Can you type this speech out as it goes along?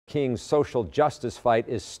King's social justice fight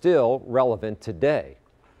is still relevant today.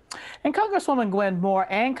 And Congresswoman Gwen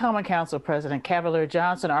and Common Council President Cavalier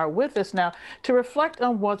Johnson are with us now to reflect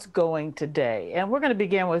on what's going today. And we're going to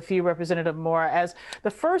begin with you, Representative Moore, as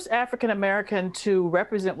the first African-American to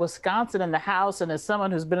represent Wisconsin in the House and as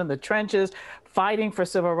someone who's been in the trenches fighting for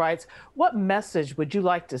civil rights. What message would you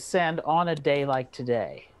like to send on a day like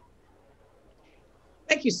today?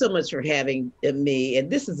 Thank you so much for having me. And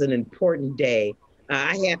this is an important day.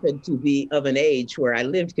 I happen to be of an age where I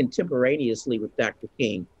lived contemporaneously with Dr.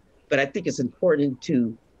 King. But I think it's important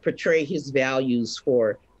to portray his values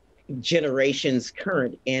for generations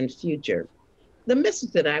current and future. The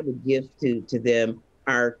message that I would give to them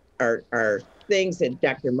are things that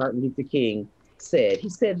Dr. Martin Luther King said. He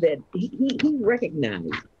said that he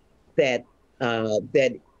recognized that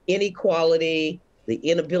that inequality, the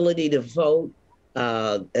inability to vote,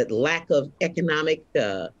 lack of economic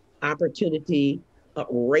opportunity,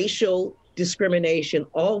 racial discrimination,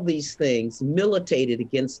 all these things militated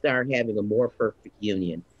against our having a more perfect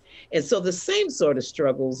union. And so the same sort of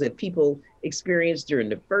struggles that people experienced during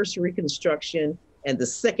the first Reconstruction and the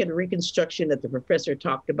second Reconstruction that the professor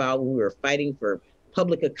talked about when we were fighting for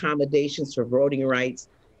public accommodations for voting rights,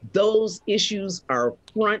 those issues are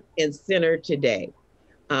front and center today.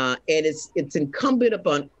 And it's incumbent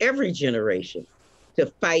upon every generation to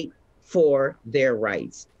fight for their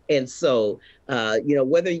rights. And so,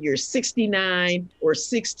 whether you're 69 or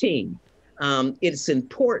 16, it's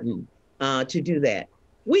important to do that.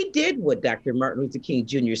 We did what Dr. Martin Luther King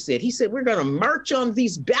Jr. said. He said, we're going to march on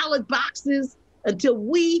these ballot boxes until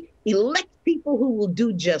we elect people who will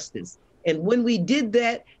do justice. And when we did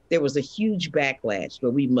that, there was a huge backlash,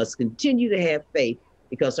 but we must continue to have faith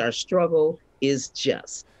because our struggle is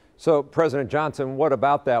just. So, President Johnson, what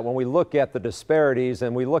about that? When we look at the disparities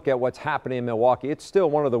and we look at what's happening in Milwaukee, it's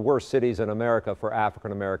still one of the worst cities in America for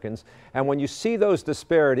African Americans. And when you see those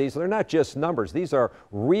disparities, they're not just numbers. These are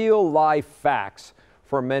real life facts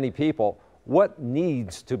for many people. What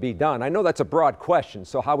needs to be done? I know that's a broad question,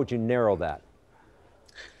 so how would you narrow that?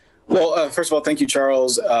 Well, first of all, thank you,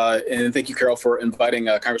 Charles, and thank you, Carol, for inviting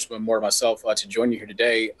Congresswoman Moore and myself to join you here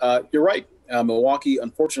today. You're right. Milwaukee,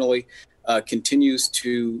 unfortunately, continues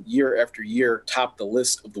to, year after year, top the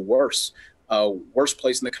list of the worst. Worst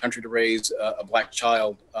place in the country to raise a Black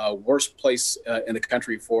child, worst place in the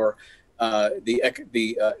country for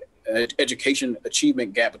the education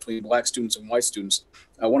achievement gap between Black students and white students.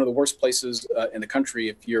 One of the worst places in the country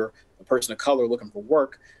if you're a person of color looking for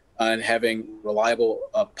work and having reliable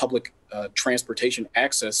public transportation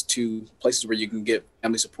access to places where you can get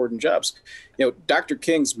family support and jobs. Dr.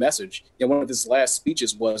 King's message, one of his last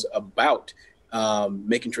speeches was about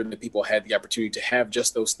making sure that people had the opportunity to have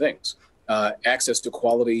just those things, access to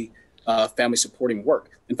quality family supporting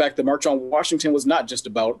work. In fact, the March on Washington was not just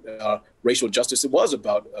about racial justice. It was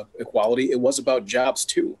about equality. It was about jobs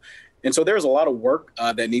too. And so there's a lot of work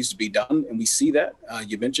that needs to be done. And we see that.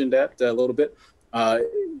 You mentioned that a little bit.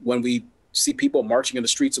 When we see people marching in the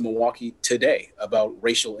streets of Milwaukee today about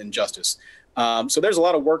racial injustice. So there's a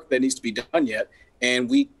lot of work that needs to be done yet, and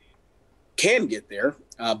we can get there,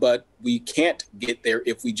 but we can't get there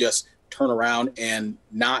if we just turn around and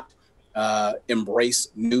not embrace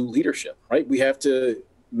new leadership, right? We have to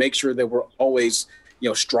make sure that we're always,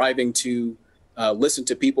 striving to listen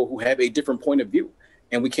to people who have a different point of view.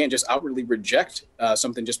 And we can't just outwardly reject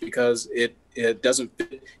something just because it doesn't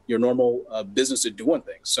fit your normal business of doing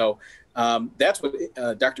things. So that's what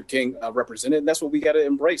Dr. King represented. And that's what we got to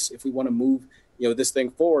embrace if we want to move, this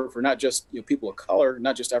thing forward for not just people of color,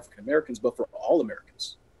 not just African Americans, but for all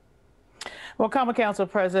Americans. Well, Common Council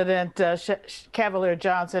President Cavalier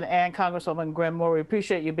Johnson and Congresswoman Gwen, we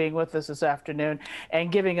appreciate you being with us this afternoon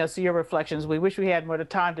and giving us your reflections. We wish we had more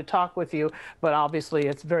time to talk with you, but obviously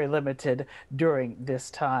it's very limited during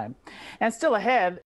this time. And still ahead,